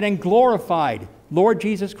resurrected and glorified Lord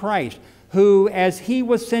Jesus Christ, who, as He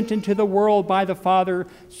was sent into the world by the Father,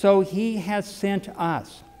 so He has sent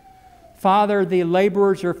us. Father, the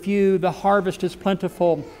laborers are few, the harvest is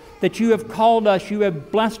plentiful, that you have called us, you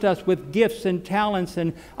have blessed us with gifts and talents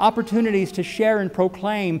and opportunities to share and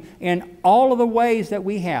proclaim in all of the ways that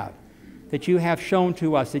we have, that you have shown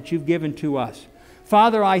to us, that you've given to us.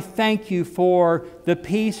 Father, I thank you for the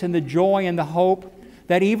peace and the joy and the hope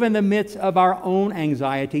that even in the midst of our own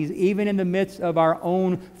anxieties, even in the midst of our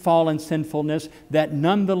own fallen sinfulness, that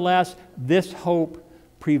nonetheless this hope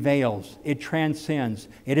prevails. It transcends.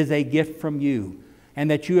 It is a gift from you,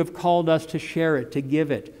 and that you have called us to share it, to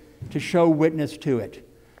give it, to show witness to it.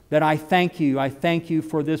 That I thank you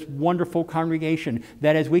for this wonderful congregation,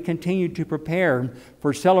 that as we continue to prepare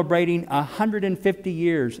for celebrating 150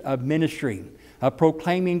 years of ministry, of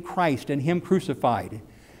proclaiming Christ and Him crucified,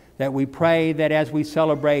 that we pray that as we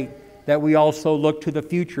celebrate, that we also look to the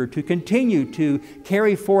future to continue to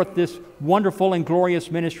carry forth this wonderful and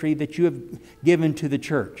glorious ministry that you have given to the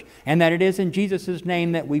church. And that it is in Jesus'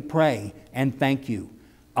 name that we pray and thank you.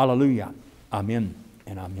 Alleluia. Amen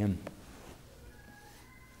and amen.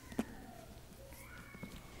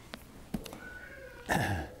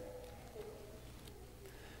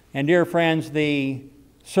 And dear friends, the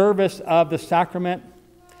service of the sacrament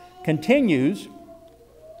continues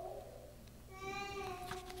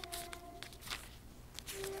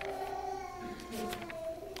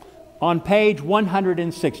on page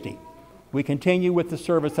 160. We continue with the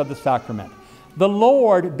service of the sacrament. The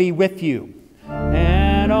Lord be with you,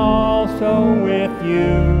 and also with you.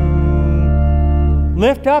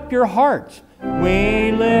 Lift up your hearts.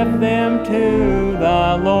 We lift them to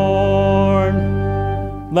the Lord.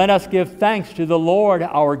 Let us give thanks to the Lord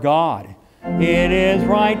our God. It is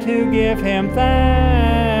right to give Him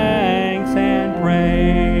thanks and praise.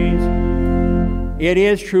 It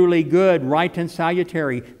is truly good, right, and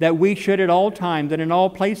salutary that we should at all times and in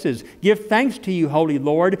all places give thanks to you, Holy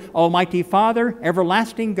Lord, Almighty Father,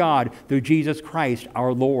 everlasting God, through Jesus Christ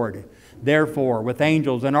our Lord. Therefore, with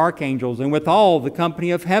angels and archangels and with all the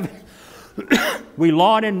company of heaven, we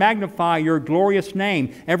laud and magnify your glorious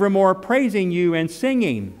name, evermore praising you and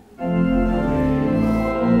singing.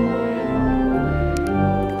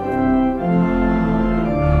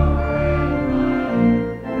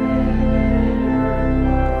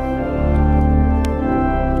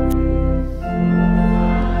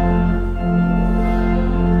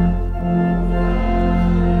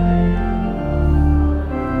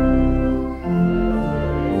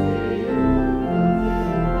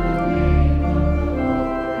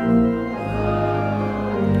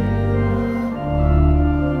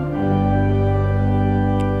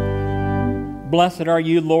 Blessed are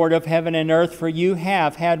you, Lord of heaven and earth, for you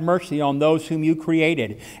have had mercy on those whom you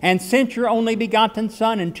created, and sent your only begotten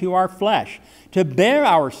Son into our flesh, to bear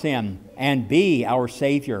our sin and be our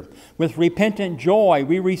Savior. With repentant joy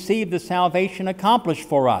we receive the salvation accomplished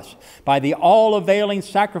for us by the all-availing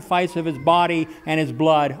sacrifice of his body and his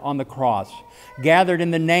blood on the cross. Gathered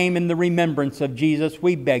in the name and the remembrance of Jesus,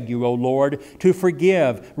 we beg you, O Lord, to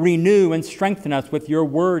forgive, renew, and strengthen us with your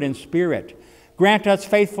word and spirit. Grant us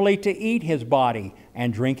faithfully to eat his body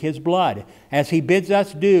and drink his blood, as he bids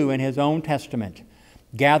us do in his own testament.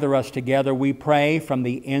 Gather us together, we pray, from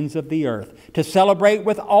the ends of the earth, to celebrate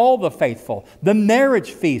with all the faithful the marriage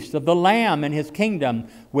feast of the Lamb and his kingdom,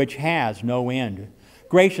 which has no end.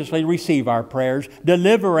 Graciously receive our prayers,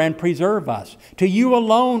 deliver and preserve us. To you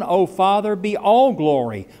alone, O Father, be all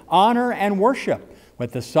glory, honor, and worship,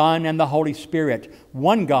 with the Son and the Holy Spirit,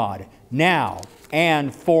 one God, now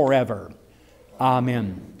and forever.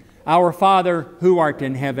 Amen. Our Father, who art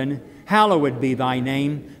in heaven, hallowed be thy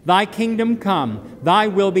name. Thy kingdom come, thy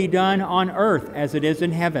will be done on earth as it is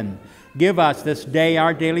in heaven. Give us this day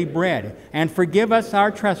our daily bread, and forgive us our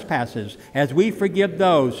trespasses, as we forgive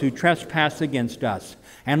those who trespass against us.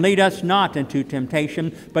 And lead us not into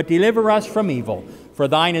temptation, but deliver us from evil. For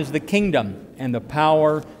thine is the kingdom, and the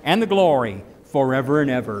power, and the glory, forever and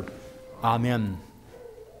ever. Amen.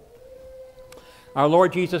 Our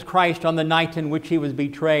Lord Jesus Christ, on the night in which he was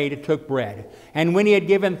betrayed, took bread. And when he had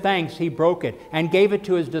given thanks, he broke it and gave it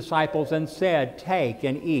to his disciples and said, "Take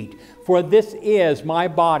and eat, for this is my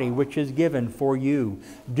body which is given for you.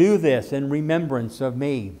 Do this in remembrance of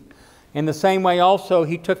me." In the same way also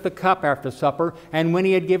he took the cup after supper, and when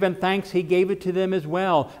he had given thanks, he gave it to them as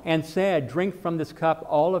well, and said, "Drink from this cup,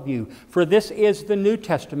 all of you, for this is the New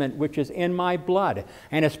Testament which is in my blood,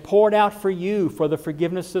 and is poured out for you for the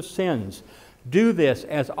forgiveness of sins. Do this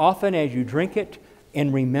as often as you drink it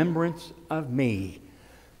in remembrance of me."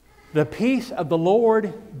 The peace of the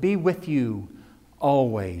Lord be with you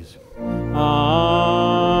always.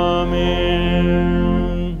 Amen.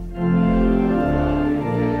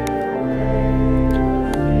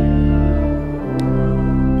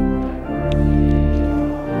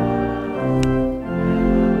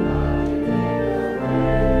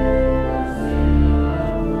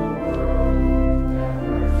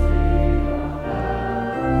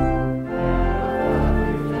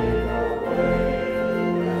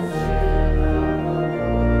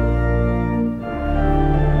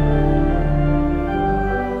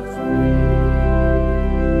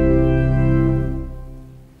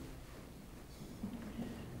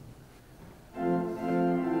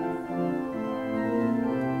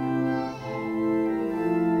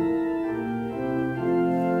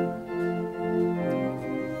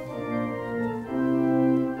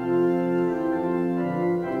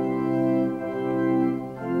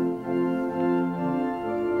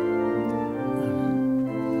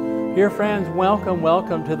 Dear friends, welcome,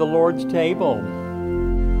 welcome to the Lord's table.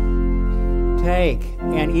 Take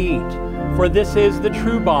and eat, for this is the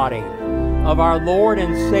true body of our Lord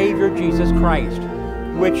and Savior Jesus Christ,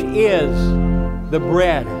 which is the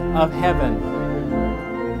bread of heaven.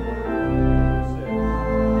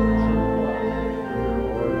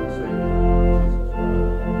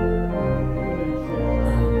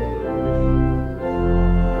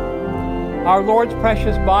 Our Lord's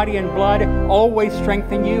precious body and blood always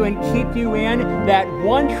strengthen you and keep you in that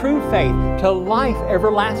one true faith to life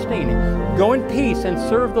everlasting. Go in peace and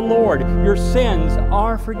serve the Lord. Your sins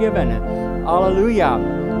are forgiven. Alleluia.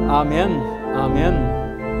 Amen. Amen.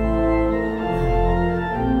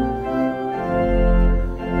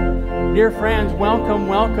 Dear friends, welcome,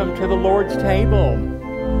 welcome to the Lord's table.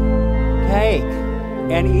 Take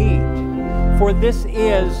and eat, for this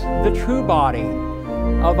is the true body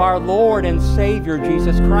of our Lord and Savior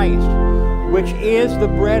Jesus Christ, which is the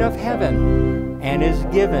bread of heaven and is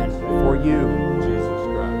given for you. Jesus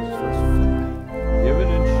Christ, given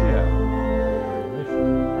and shed.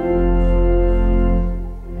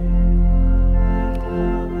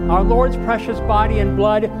 Our Lord's precious body and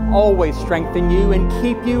blood always strengthen you and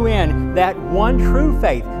keep you in that one true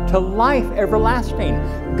faith to life everlasting.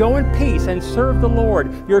 Go in peace and serve the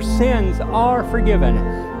Lord. Your sins are forgiven.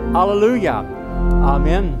 Alleluia.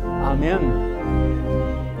 Amen. Amen.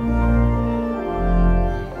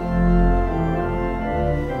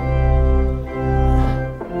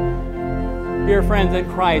 Dear friends in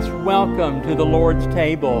Christ, welcome to the Lord's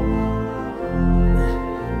table.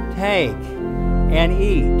 Take and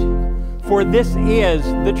eat, for this is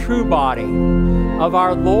the true body of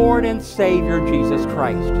our Lord and Savior Jesus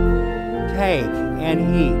Christ. Take and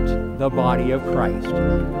eat the body of Christ.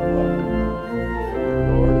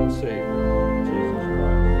 Lord and Savior, Jesus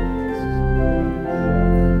Christ.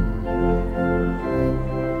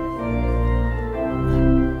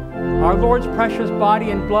 Lord's precious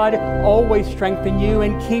body and blood always strengthen you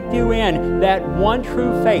and keep you in that one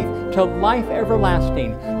true faith to life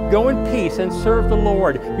everlasting. Go in peace and serve the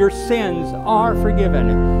Lord. Your sins are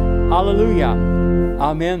forgiven. Hallelujah.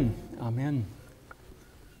 Amen. Amen.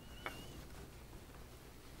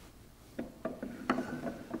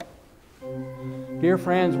 Dear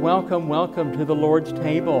friends, welcome, welcome to the Lord's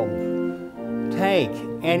table. Take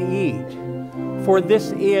and eat, for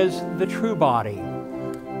this is the true body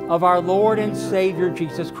of our Lord and Savior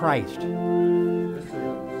Jesus Christ,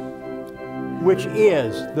 which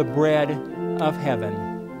is the bread of heaven.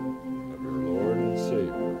 Of your Lord and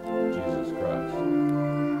Savior, Jesus Christ.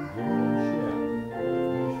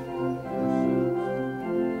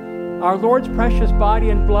 Our Lord's precious body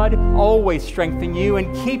and blood always strengthen you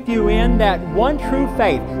and keep you in that one true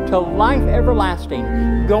faith to life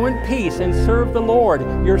everlasting. Go in peace and serve the Lord.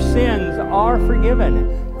 Your sins are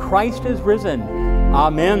forgiven. Christ is risen.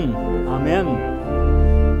 Amen. Amen.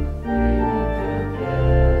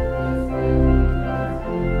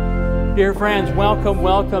 Dear friends, welcome,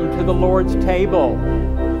 welcome to the Lord's table.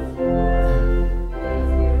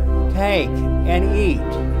 Take and eat,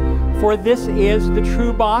 for this is the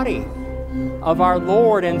true body of our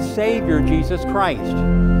Lord and Savior Jesus Christ,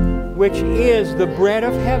 which is the bread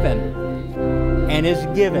of heaven and is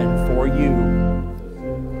given for you.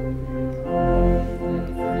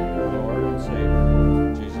 Lord and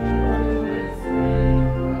Savior, Jesus Christ.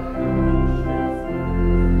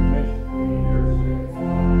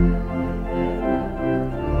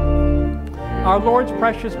 Our Lord's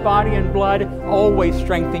precious body and blood always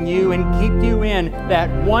strengthen you and keep you in that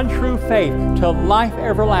one true faith to life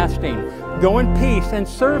everlasting. Go in peace and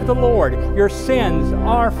serve the Lord. Your sins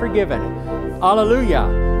are forgiven. Hallelujah.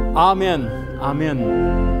 Amen. Amen.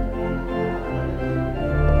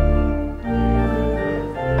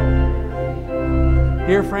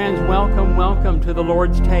 Dear friends, welcome, welcome to the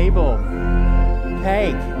Lord's table.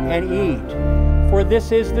 Take and eat, for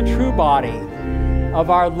this is the true body of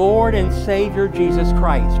our Lord and Savior Jesus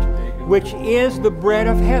Christ, which is the bread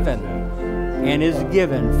of heaven and is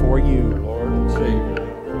given for you. Lord and Savior,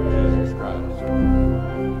 Jesus Christ.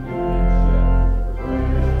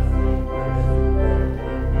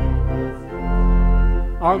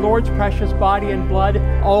 Our Lord's precious body and blood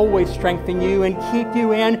always strengthen you and keep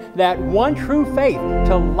you in that one true faith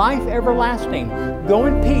to life everlasting. Go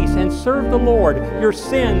in peace and serve the Lord. Your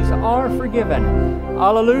sins are forgiven.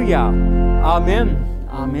 Hallelujah. Amen.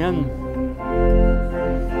 Amen.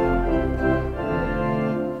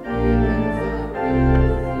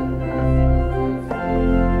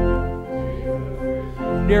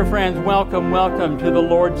 Dear friends, welcome, welcome to the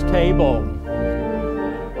Lord's table.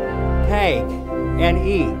 Take and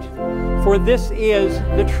eat, for this is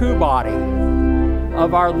the true body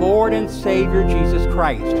of our Lord and Savior Jesus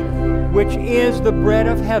Christ, which is the bread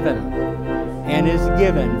of heaven and is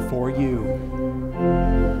given for you.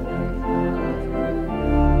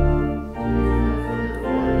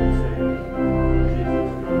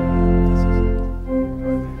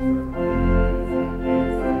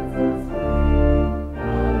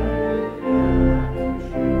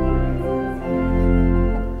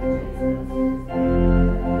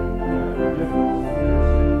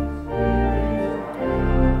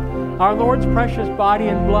 Our Lord's precious body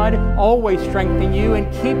and blood always strengthen you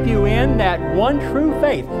and keep you in that one true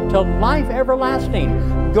faith to life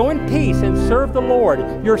everlasting. Go in peace and serve the Lord.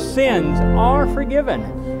 Your sins are forgiven.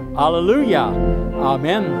 Hallelujah.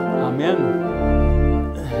 Amen. Amen.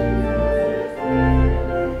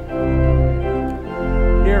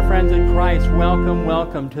 Dear friends in Christ, welcome,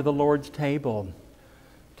 welcome to the Lord's table.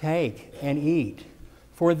 Take and eat,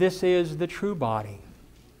 for this is the true body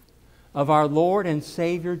of our Lord and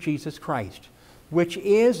Savior Jesus Christ, which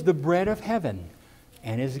is the bread of heaven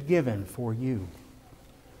and is given for you.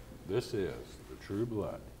 This is the true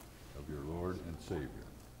blood of your Lord and Savior,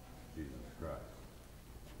 Jesus Christ,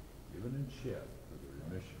 given and shed for the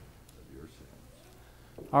remission of your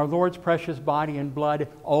sins. Our Lord's precious body and blood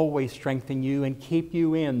always strengthen you and keep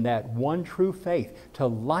you in that one true faith to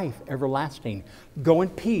life everlasting. Go in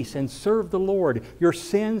peace and serve the Lord. Your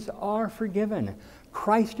sins are forgiven.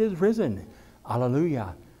 Christ is risen.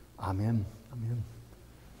 Hallelujah. Amen. Amen.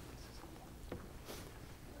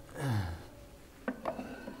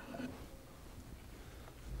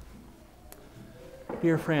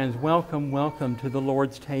 Dear friends, welcome, welcome to the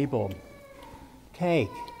Lord's table. Take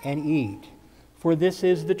and eat, for this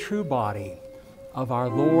is the true body of our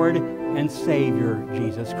Lord and Savior,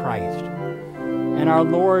 Jesus Christ. And our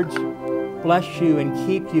Lord bless you and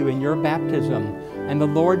keep you in your baptism. And the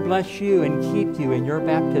Lord bless you and keep you in your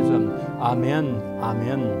baptism. Amen.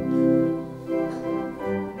 Amen.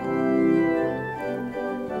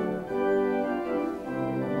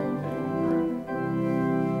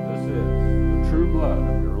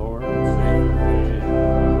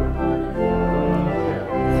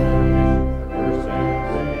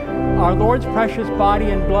 our Lord's precious body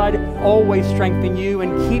and blood always strengthen you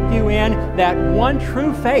and keep you in that one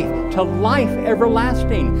true faith to life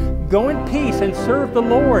everlasting. Go in peace and serve the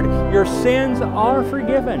Lord. Your sins are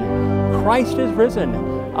forgiven. Christ is risen.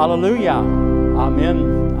 Hallelujah.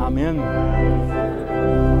 Amen. Amen.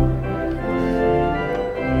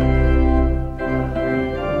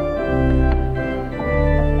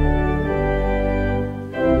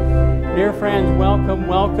 Dear friends, welcome,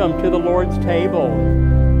 welcome to the Lord's table.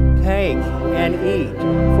 Take and eat,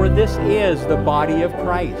 for this is the body of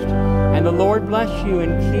Christ. And the Lord bless you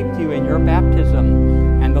and keep you in your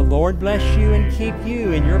baptism. And the Lord bless you and keep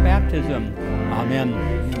you in your baptism. Amen.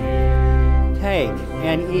 Take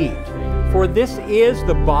and eat, for this is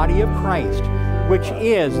the body of Christ, which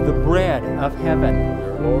is the bread of heaven.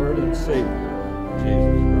 Our Lord and Savior, Jesus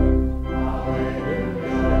Christ.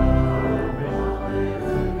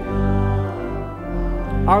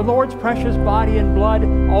 Our Lord's precious body and blood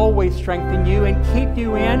always strengthen you and keep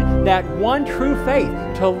you in that one true faith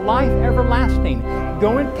to life everlasting.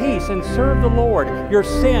 Go in peace and serve the Lord. Your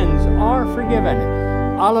sins are forgiven.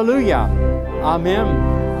 Hallelujah. Amen.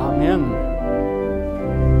 Amen.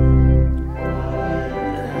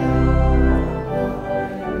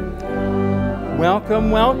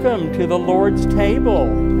 Welcome, welcome to the Lord's table.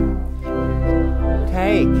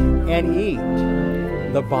 Take and eat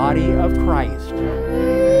the body of Christ.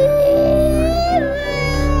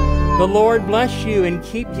 The Lord bless you and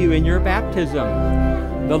keep you in your baptism.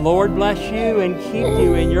 The Lord bless you and keep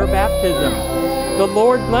you in your baptism. The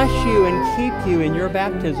Lord bless you and keep you in your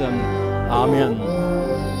baptism. Amen.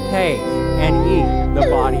 Take and eat the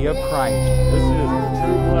body of Christ. This is the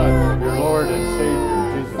true blood of your Lord and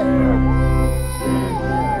Savior, Jesus Christ.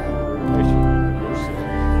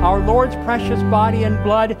 Our Lord's precious body and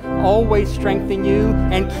blood always strengthen you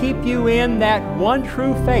and keep you in that one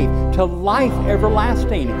true faith to life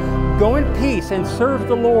everlasting. Go in peace and serve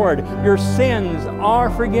the Lord. Your sins are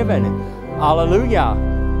forgiven. Hallelujah.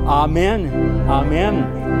 Amen. Amen.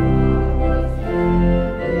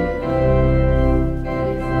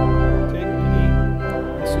 Take and eat.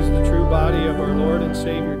 This is the true body of our Lord and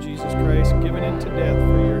Savior Jesus Christ, given into death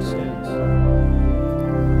for your sins.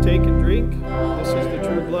 Take and drink. This is the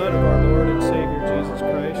true blood of our Lord and Savior Jesus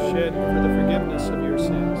Christ, shed for the forgiveness of your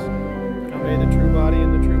sins. Now may the true body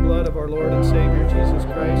and the true blood of our Lord and Savior Jesus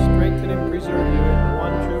Christ strengthen and preserve you in the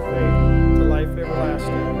one true faith to life everlasting.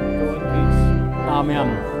 Go in peace. Amen.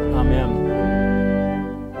 Amen.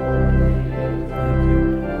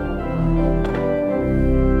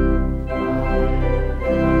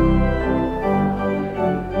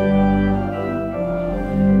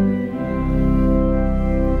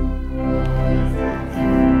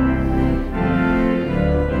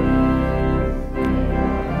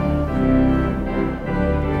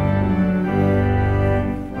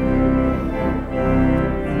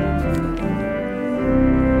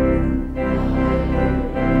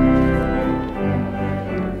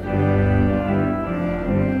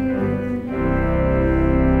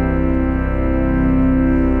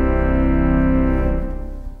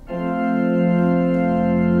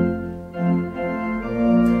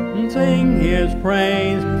 Sing his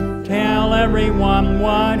praise, tell everyone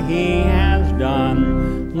what he has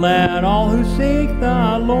done. Let all who seek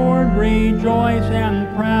the Lord rejoice and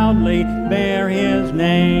proudly bear his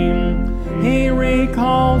name. He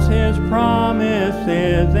recalls his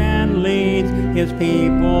promises and leads his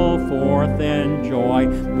people forth in joy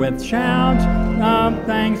with shouts of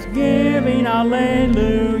thanksgiving.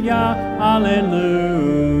 Alleluia, alleluia.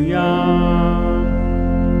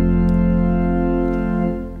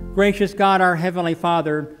 Gracious God, our Heavenly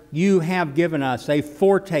Father, you have given us a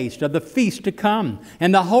foretaste of the feast to come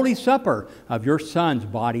and the Holy Supper of your Son's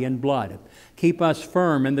body and blood. Keep us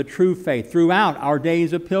firm in the true faith throughout our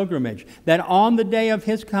days of pilgrimage, that on the day of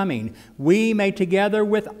his coming we may together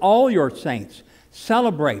with all your saints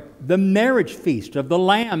celebrate the marriage feast of the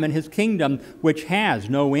Lamb and his kingdom, which has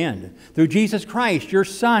no end. Through Jesus Christ, your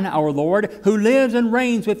Son, our Lord, who lives and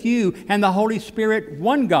reigns with you and the Holy Spirit,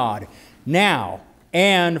 one God, now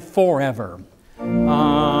and forever. Amen.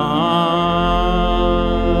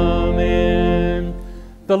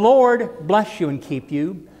 The Lord bless you and keep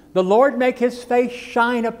you. The Lord make his face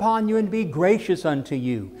shine upon you and be gracious unto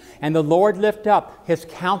you. And the Lord lift up his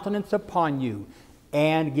countenance upon you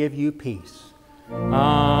and give you peace.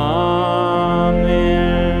 Amen.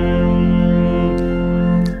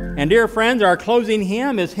 And dear friends, our closing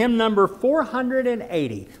hymn is hymn number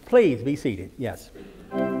 480. Please be seated. Yes.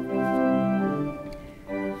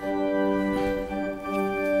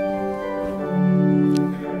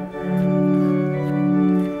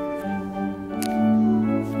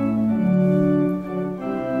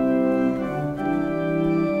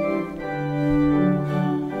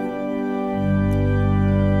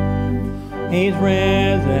 He's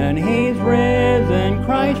risen,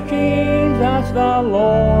 Christ Jesus the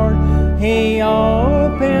Lord. He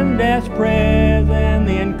opened death's prison,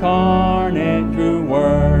 the incarnate true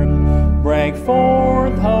Word. Break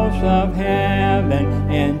forth, hosts of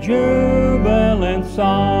heaven, in jubilant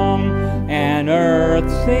song, and earth,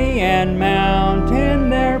 sea, and mountain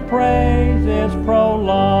their praises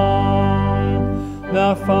prolong.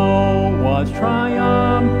 The foe was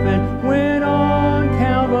triumphant when on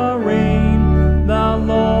Calvary the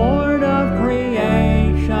Lord of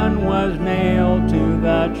creation was nailed to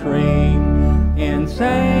the tree. In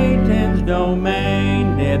Satan's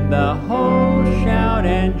domain did the host shout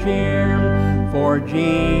and cheer, for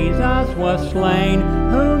Jesus was slain,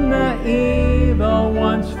 whom the evil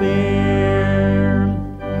ones fear.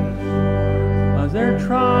 Was their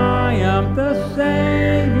triumph the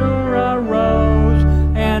Savior arose,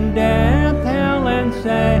 and death, hell, and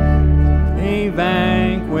Satan, he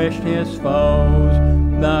vanquished his foes.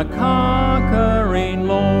 The conquering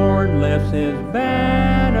Lord lifts his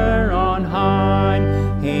banner on high.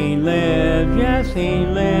 He lives, yes, he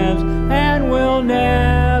lives, and will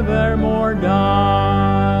never more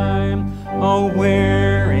die. Oh,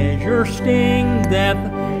 where is your sting, death?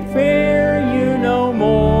 Fear you no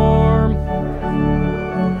more.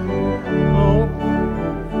 Oh,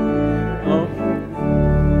 oh.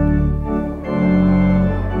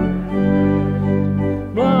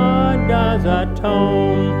 Blood does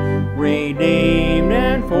atone, redeemed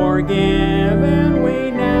and forgiven,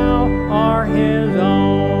 we now are his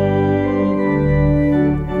own.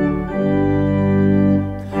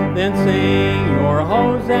 Then sing your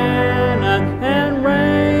Hosanna and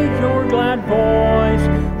raise your glad voice,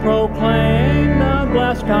 proclaim the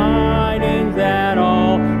blessed tidings that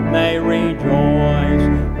all may rejoice.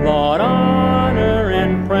 Lord, honor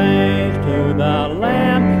and praise to the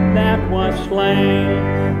Lamb that was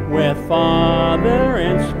slain with fire.